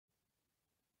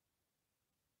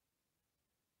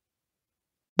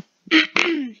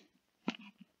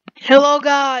Hello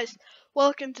guys,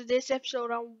 welcome to this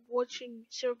episode. I'm watching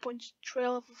 0 Point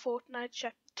trailer for Fortnite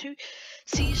Chapter 2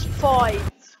 Season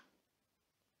 5.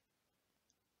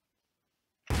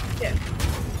 Yeah.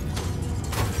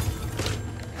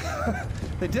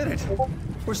 They did it!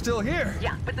 We're still here!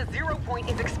 Yeah, but the 0 Point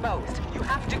is exposed. You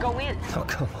have to go in. Oh,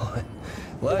 come on.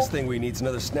 Last thing we need is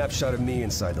another snapshot of me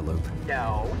inside the loop.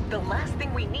 No, the last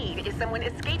thing we need is someone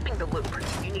escaping the loop.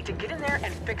 You need to get in there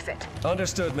and fix it.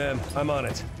 Understood, ma'am. I'm on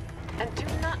it. And do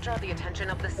not draw the attention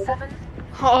of the 7.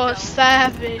 Oh,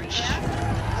 savage.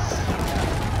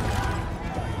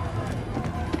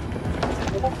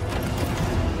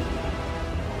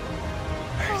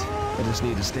 I just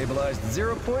need to stabilize the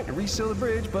 0 Point and reseal the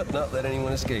bridge, but not let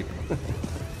anyone escape.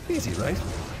 Easy, right?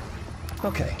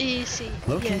 Okay. Easy.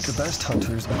 Locate Yes. the best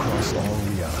hunters across all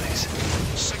realities.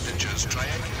 Signatures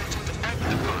triangulated and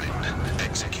defined.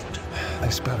 Execute.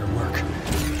 This better work.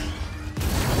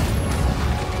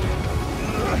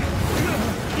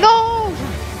 No!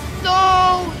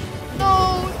 No!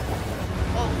 No!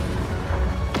 Oh.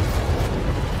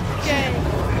 Okay.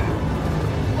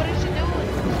 What is he doing?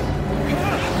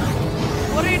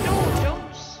 What are you doing,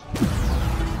 Jones?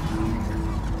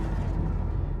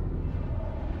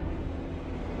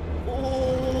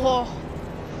 Oh.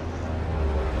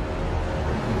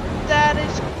 That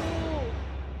is cool.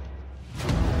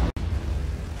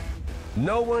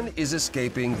 No one is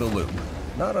escaping the loop.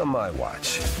 Not on my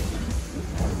watch.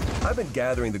 I've been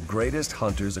gathering the greatest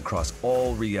hunters across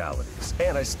all realities,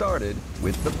 and I started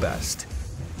with the best.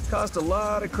 Cost a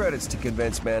lot of credits to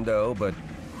convince Mando, but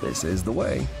this is the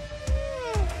way.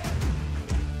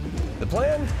 The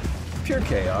plan? Pure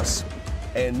chaos,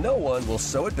 and no one will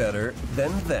sew it better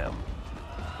than them.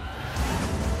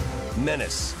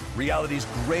 Menace, reality's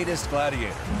greatest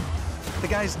gladiator. The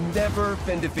guy's never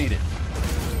been defeated.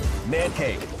 Man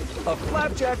Cave, a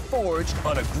flapjack forged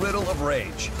on a griddle of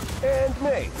rage. And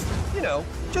Maeve, you know,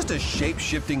 just a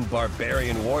shape-shifting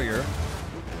barbarian warrior.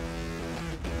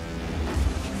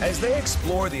 As they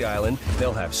explore the island,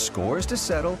 they'll have scores to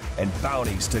settle and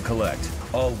bounties to collect,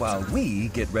 all while we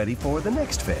get ready for the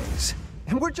next phase.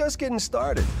 And we're just getting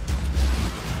started.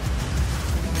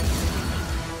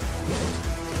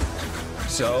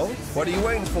 So, what are you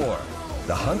waiting for?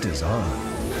 The hunt is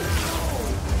on.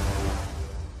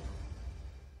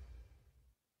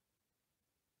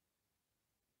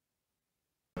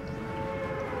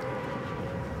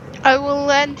 I will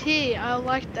land here. I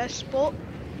like that spot.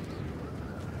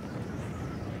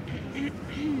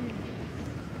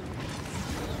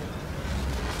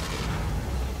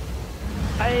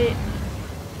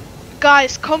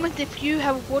 Guys, comment if you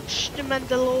have watched the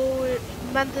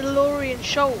Mandalorian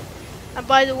show. And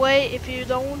by the way, if you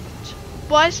don't,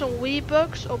 buy some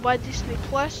V-Bucks or buy Disney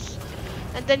Plus,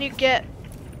 and then you get,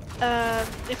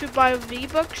 if you buy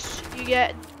V-Bucks, you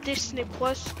get Disney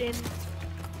Plus in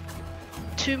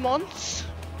 2 months,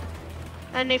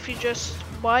 and if you just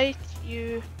buy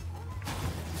it,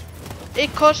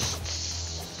 it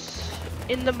costs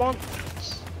in the month.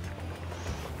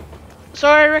 So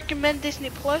I recommend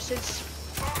Disney Plus.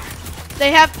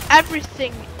 They have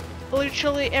everything,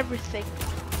 literally everything,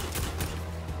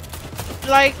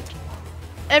 like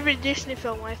every Disney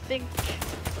film, I think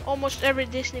almost every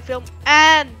Disney film,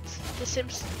 and The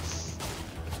Simpsons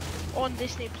on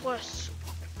Disney Plus.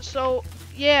 So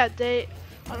yeah, they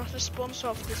are not a sponsor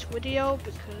of this video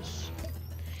because,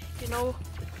 you know,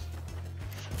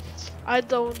 I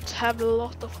don't have a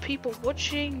lot of people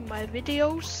watching my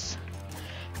videos,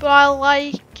 but I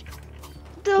like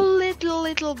the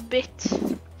little bit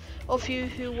of you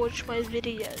who watch my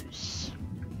videos.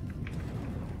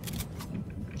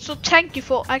 So thank you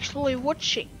for actually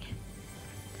watching.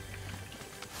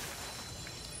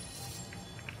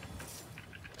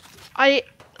 I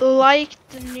like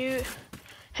the new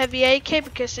heavy AK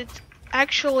because it's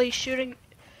actually shooting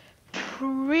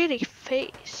pretty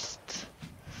fast.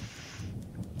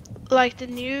 Like the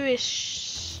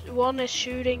newest one is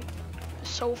shooting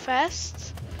so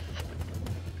fast.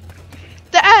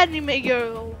 The anime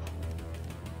girl.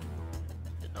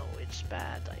 No, it's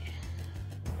bad.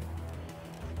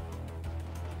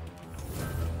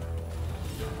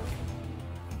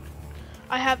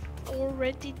 I have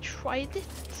already tried it.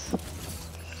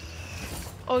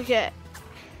 Okay.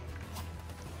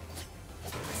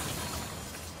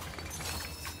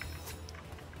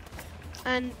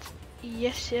 And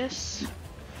yes.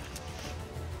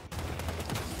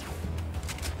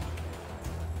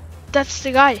 That's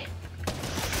the guy.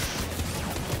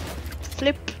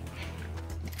 Flip.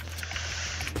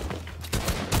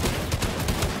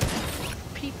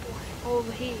 People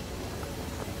over here.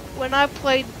 When I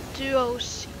played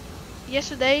duos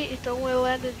yesterday it only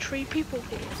landed 3 people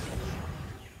here.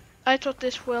 I thought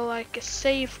this was like a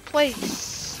safe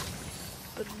place,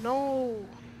 but no.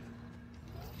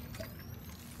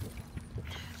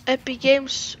 Epic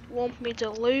Games want me to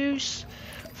lose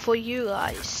for you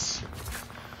guys,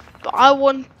 but I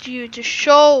want you to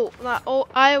show that. Oh,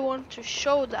 I want to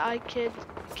show that I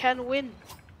can win.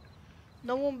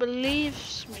 No one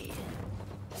believes me.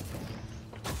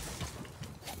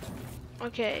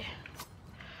 Okay.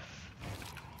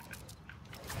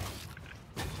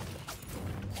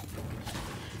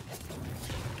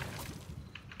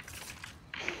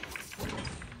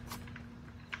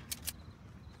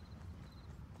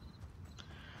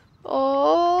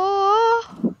 Oh.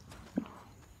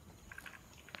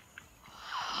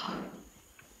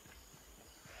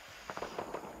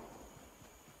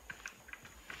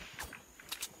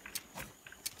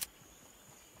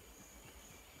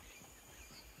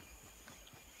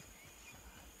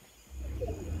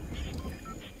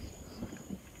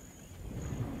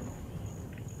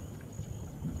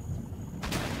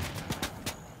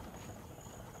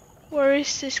 Where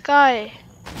is this guy?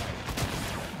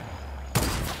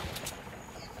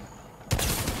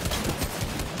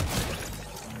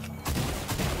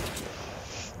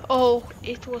 Oh,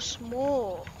 it was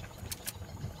more.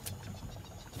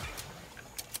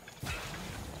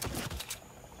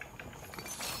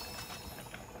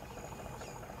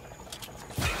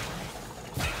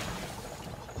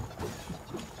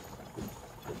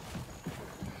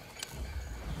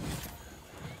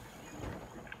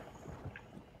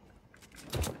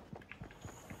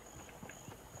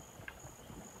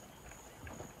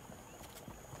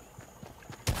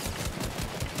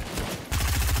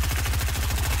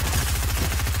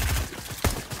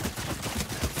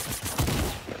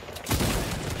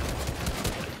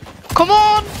 Come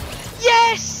on!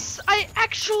 Yes! I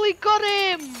actually got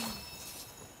him!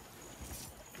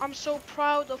 I'm so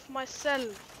proud of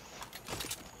myself.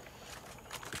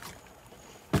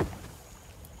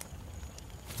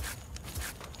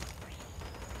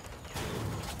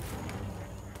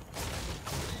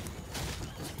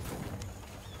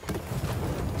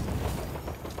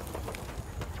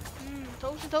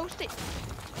 Toasty, toasty.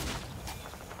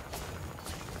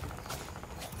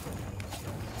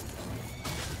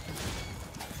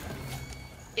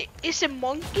 Is it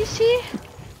monkeys here?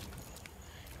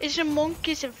 Is it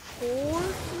monkeys in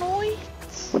Fortnite?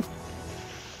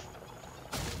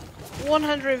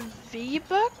 100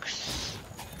 V-Bucks?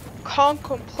 Can't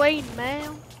complain,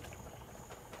 man.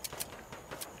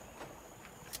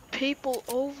 People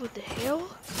over the hill?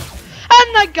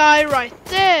 And a guy right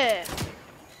there!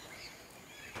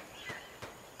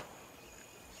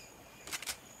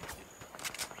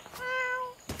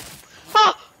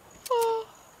 Ah! Oh.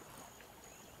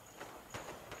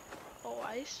 Oh,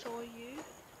 I saw you.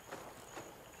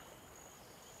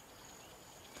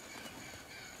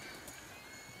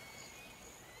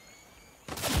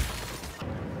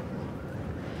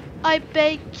 I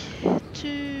beg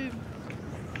to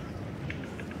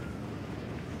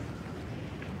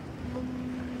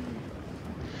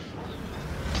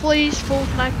please,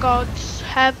 Fortnite gods,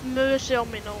 have mercy on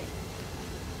me now.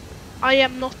 I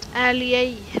am not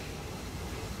alien.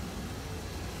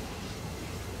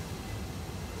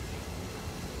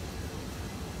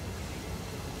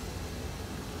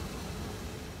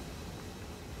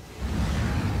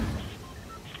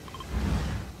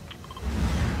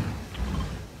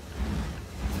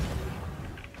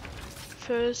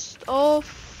 First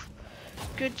off,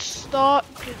 good start,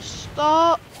 good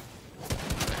start.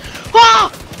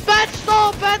 Ah! Bad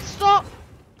start, bad start.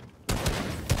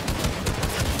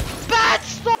 Bad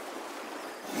start.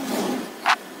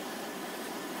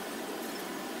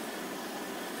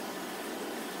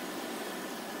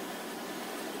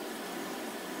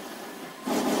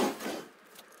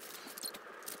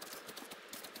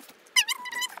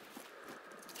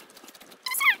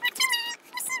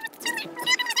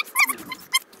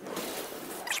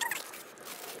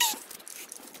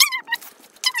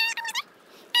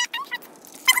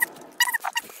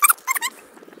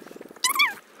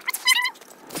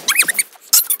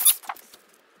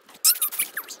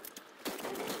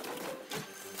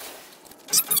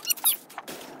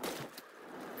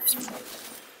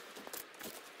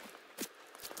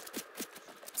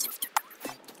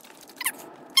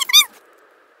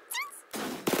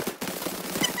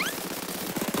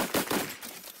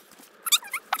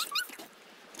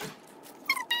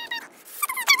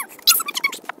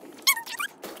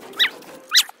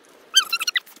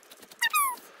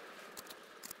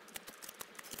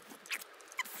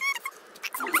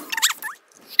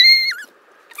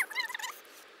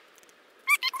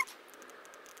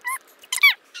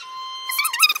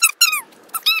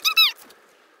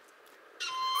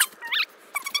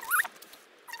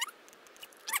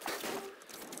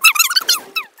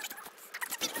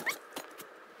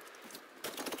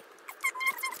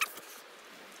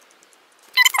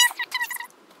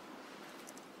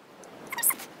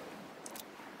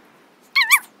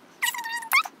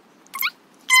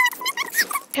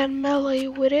 can melee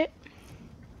with it.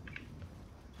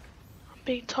 I'm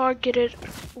being targeted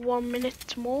 1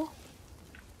 minute more.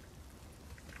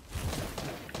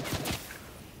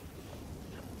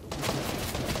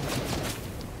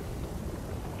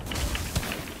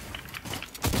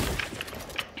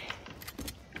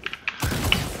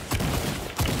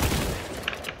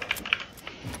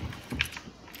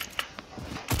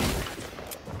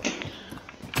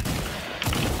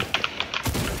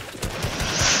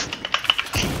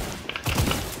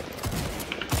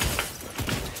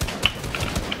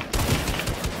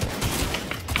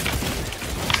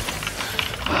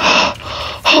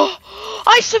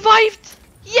 I survived!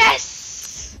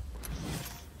 Yes!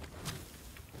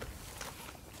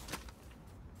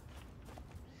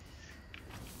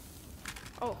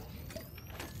 Oh.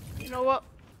 You know what?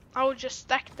 I will just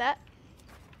stack that.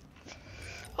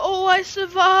 Oh, I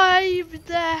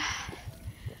survived!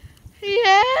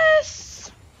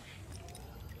 Yes!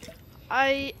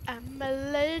 I am a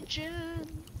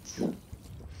legend.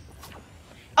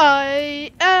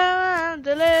 I am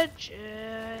the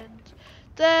legend.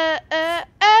 The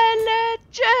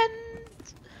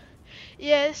legend.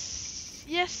 Yes,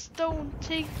 yes, don't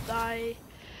think I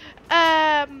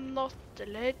am not the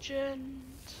legend.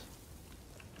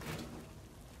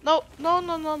 No, no,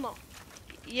 no, no, no.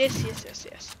 Yes, yes, yes,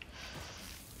 yes.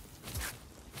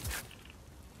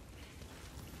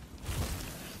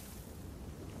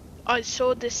 I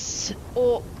saw this,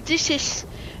 or this is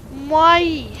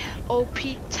my OP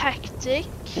tactic.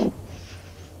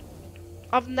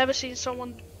 I've never seen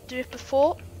someone do it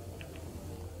before.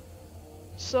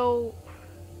 So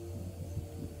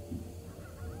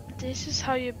this is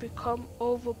how you become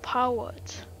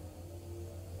overpowered.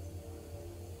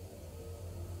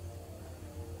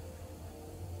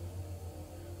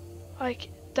 Like,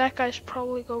 that guy's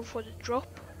probably going for the drop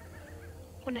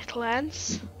when it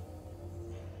lands.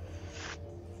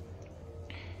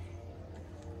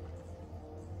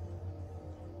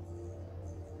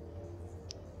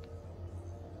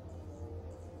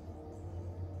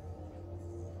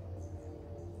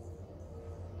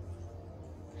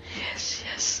 Yes,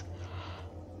 yes.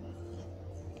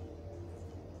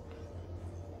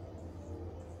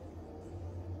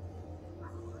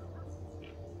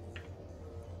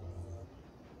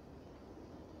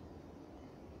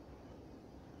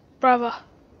 Bravo.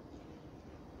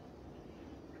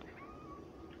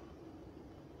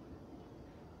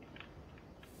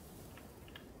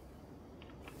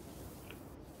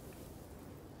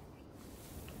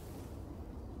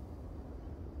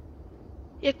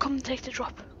 Yeah, come and take the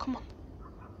drop. Come on.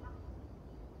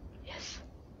 Yes.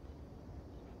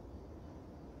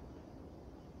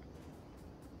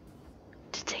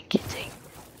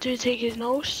 Do you think he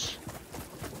knows?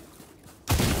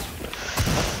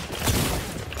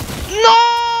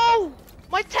 No!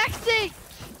 My tactic!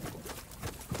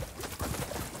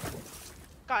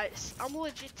 Guys, I'm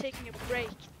legit taking a break.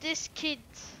 This kid.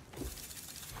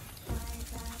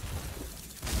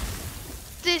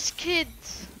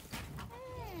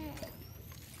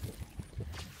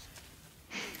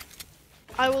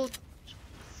 I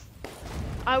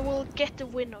will get the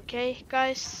win, okay,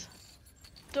 guys?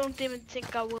 Don't even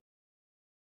think I will.